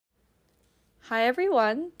Hi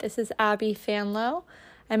everyone, this is Abby Fanlow.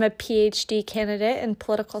 I'm a PhD candidate in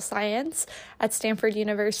political science at Stanford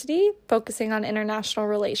University, focusing on international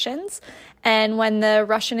relations. And when the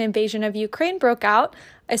Russian invasion of Ukraine broke out,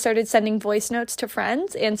 I started sending voice notes to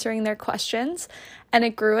friends, answering their questions, and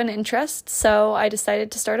it grew in interest, so I decided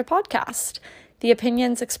to start a podcast. The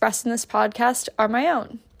opinions expressed in this podcast are my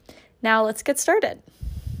own. Now let's get started.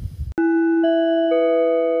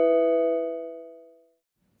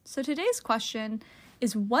 So today's question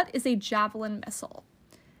is, what is a javelin missile?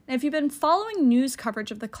 And if you've been following news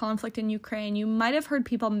coverage of the conflict in Ukraine, you might have heard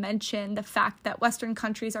people mention the fact that Western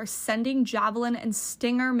countries are sending javelin and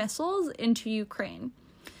Stinger missiles into Ukraine.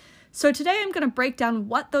 So today I'm going to break down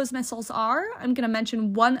what those missiles are. I'm going to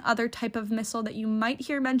mention one other type of missile that you might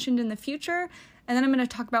hear mentioned in the future, and then I'm going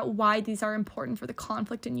to talk about why these are important for the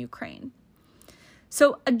conflict in Ukraine.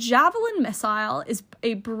 So a javelin missile is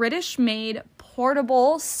a British-made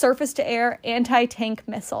portable surface-to-air anti-tank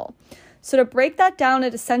missile. So to break that down,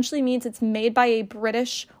 it essentially means it's made by a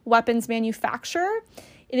British weapons manufacturer.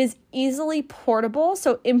 It is easily portable,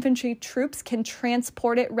 so infantry troops can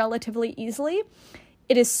transport it relatively easily.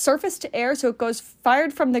 It is surface-to-air, so it goes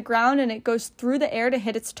fired from the ground and it goes through the air to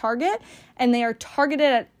hit its target, and they are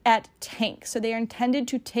targeted at tanks, so they are intended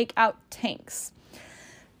to take out tanks.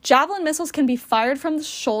 Javelin missiles can be fired from the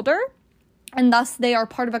shoulder, and thus they are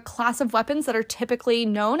part of a class of weapons that are typically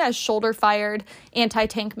known as shoulder-fired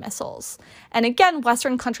anti-tank missiles. And again,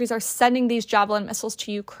 Western countries are sending these javelin missiles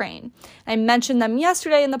to Ukraine. I mentioned them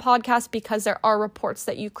yesterday in the podcast because there are reports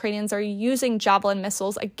that Ukrainians are using javelin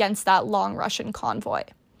missiles against that long Russian convoy.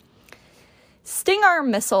 Stinger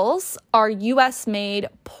missiles are U.S.-made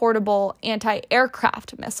portable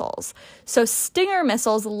anti-aircraft missiles. So Stinger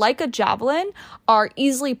missiles, like a javelin, are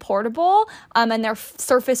easily portable, and they're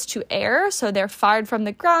surface-to-air, so they're fired from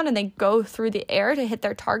the ground and they go through the air to hit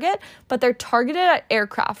their target, but they're targeted at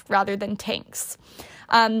aircraft rather than tanks.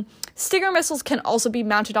 Stinger missiles can also be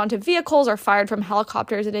mounted onto vehicles or fired from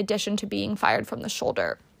helicopters in addition to being fired from the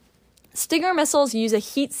shoulder. Stinger missiles use a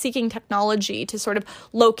heat-seeking technology to sort of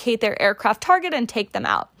locate their aircraft target and take them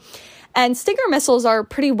out. And Stinger missiles are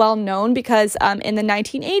pretty well known because in the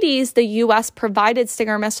 1980s, the U.S. provided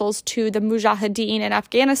Stinger missiles to the Mujahideen in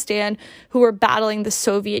Afghanistan who were battling the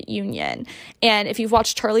Soviet Union. And if you've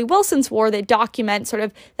watched Charlie Wilson's War, they document sort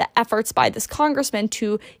of the efforts by this congressman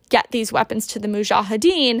to get these weapons to the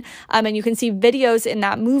Mujahideen. And you can see videos in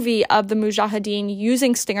that movie of the Mujahideen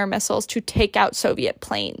using Stinger missiles to take out Soviet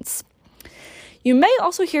planes. You may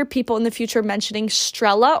also hear people in the future mentioning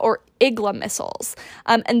Strela or Igla missiles.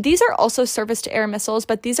 And these are also surface-to-air missiles,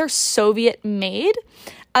 but these are Soviet-made.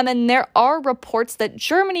 And there are reports that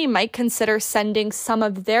Germany might consider sending some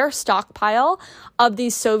of their stockpile of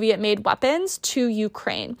these Soviet-made weapons to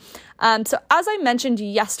Ukraine. So as I mentioned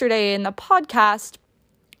yesterday in the podcast,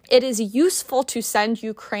 it is useful to send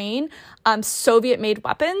Ukraine Soviet-made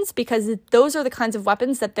weapons because those are the kinds of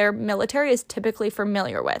weapons that their military is typically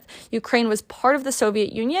familiar with. Ukraine was part of the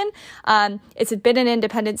Soviet Union. It's been an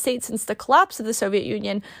independent state since the collapse of the Soviet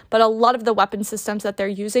Union, but a lot of the weapon systems that they're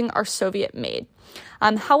using are Soviet-made.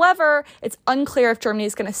 However, it's unclear if Germany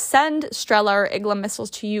is going to send Strela or Igla missiles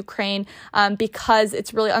to Ukraine because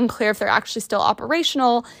it's really unclear if they're actually still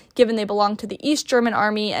operational, given they belong to the East German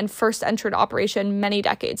army and first entered operation many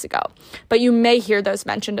decades ago. But you may hear those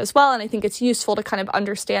mentioned as well, and I think it's useful to kind of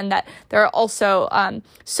understand that there are also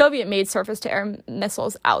Soviet-made surface-to-air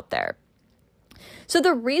missiles out there. So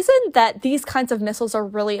the reason that these kinds of missiles are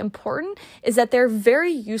really important is that they're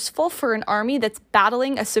very useful for an army that's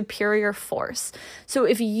battling a superior force. So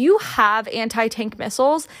if you have anti-tank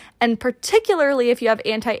missiles, and particularly if you have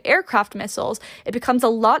anti-aircraft missiles, it becomes a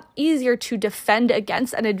lot easier to defend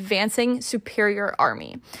against an advancing superior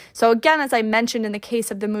army. So again, as I mentioned in the case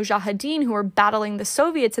of the Mujahideen who were battling the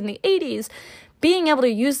Soviets in the 80s, being able to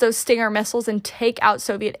use those Stinger missiles and take out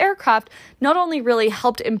Soviet aircraft not only really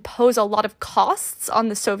helped impose a lot of costs on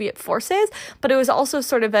the Soviet forces, but it was also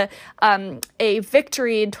sort of a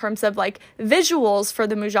victory in terms of like visuals for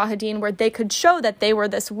the Mujahideen, where they could show that they were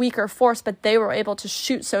this weaker force, but they were able to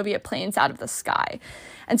shoot Soviet planes out of the sky.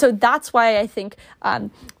 And so that's why I think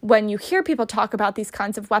when you hear people talk about these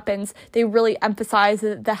kinds of weapons, they really emphasize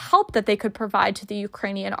the help that they could provide to the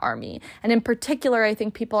Ukrainian army. And in particular, I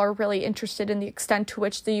think people are really interested in the extent to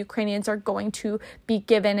which the Ukrainians are going to be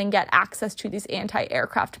given and get access to these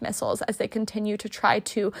anti-aircraft missiles as they continue to try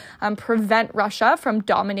to prevent Russia from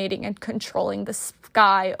dominating and controlling the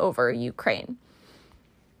sky over Ukraine.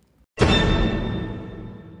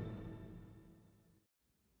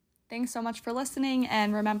 Thanks so much for listening,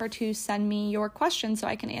 and remember to send me your questions so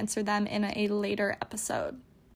I can answer them in a later episode.